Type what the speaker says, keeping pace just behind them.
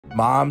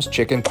Mom's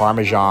chicken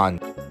parmesan.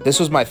 This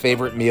was my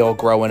favorite meal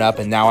growing up,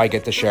 and now I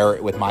get to share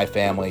it with my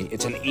family.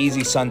 It's an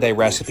easy Sunday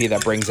recipe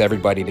that brings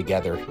everybody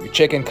together. Your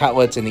chicken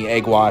cutlets in the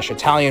egg wash,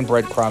 Italian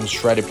breadcrumbs,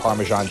 shredded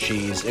Parmesan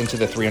cheese into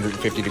the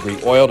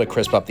 350-degree oil to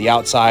crisp up the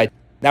outside.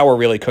 Now we're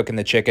really cooking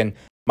the chicken.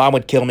 Mom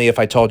would kill me if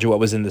I told you what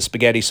was in the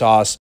spaghetti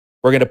sauce.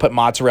 We're going to put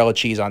mozzarella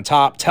cheese on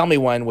top. Tell me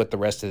when with the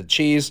rest of the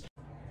cheese.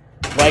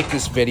 Like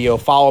this video,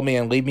 follow me,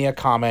 and leave me a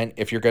comment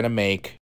if you're going to make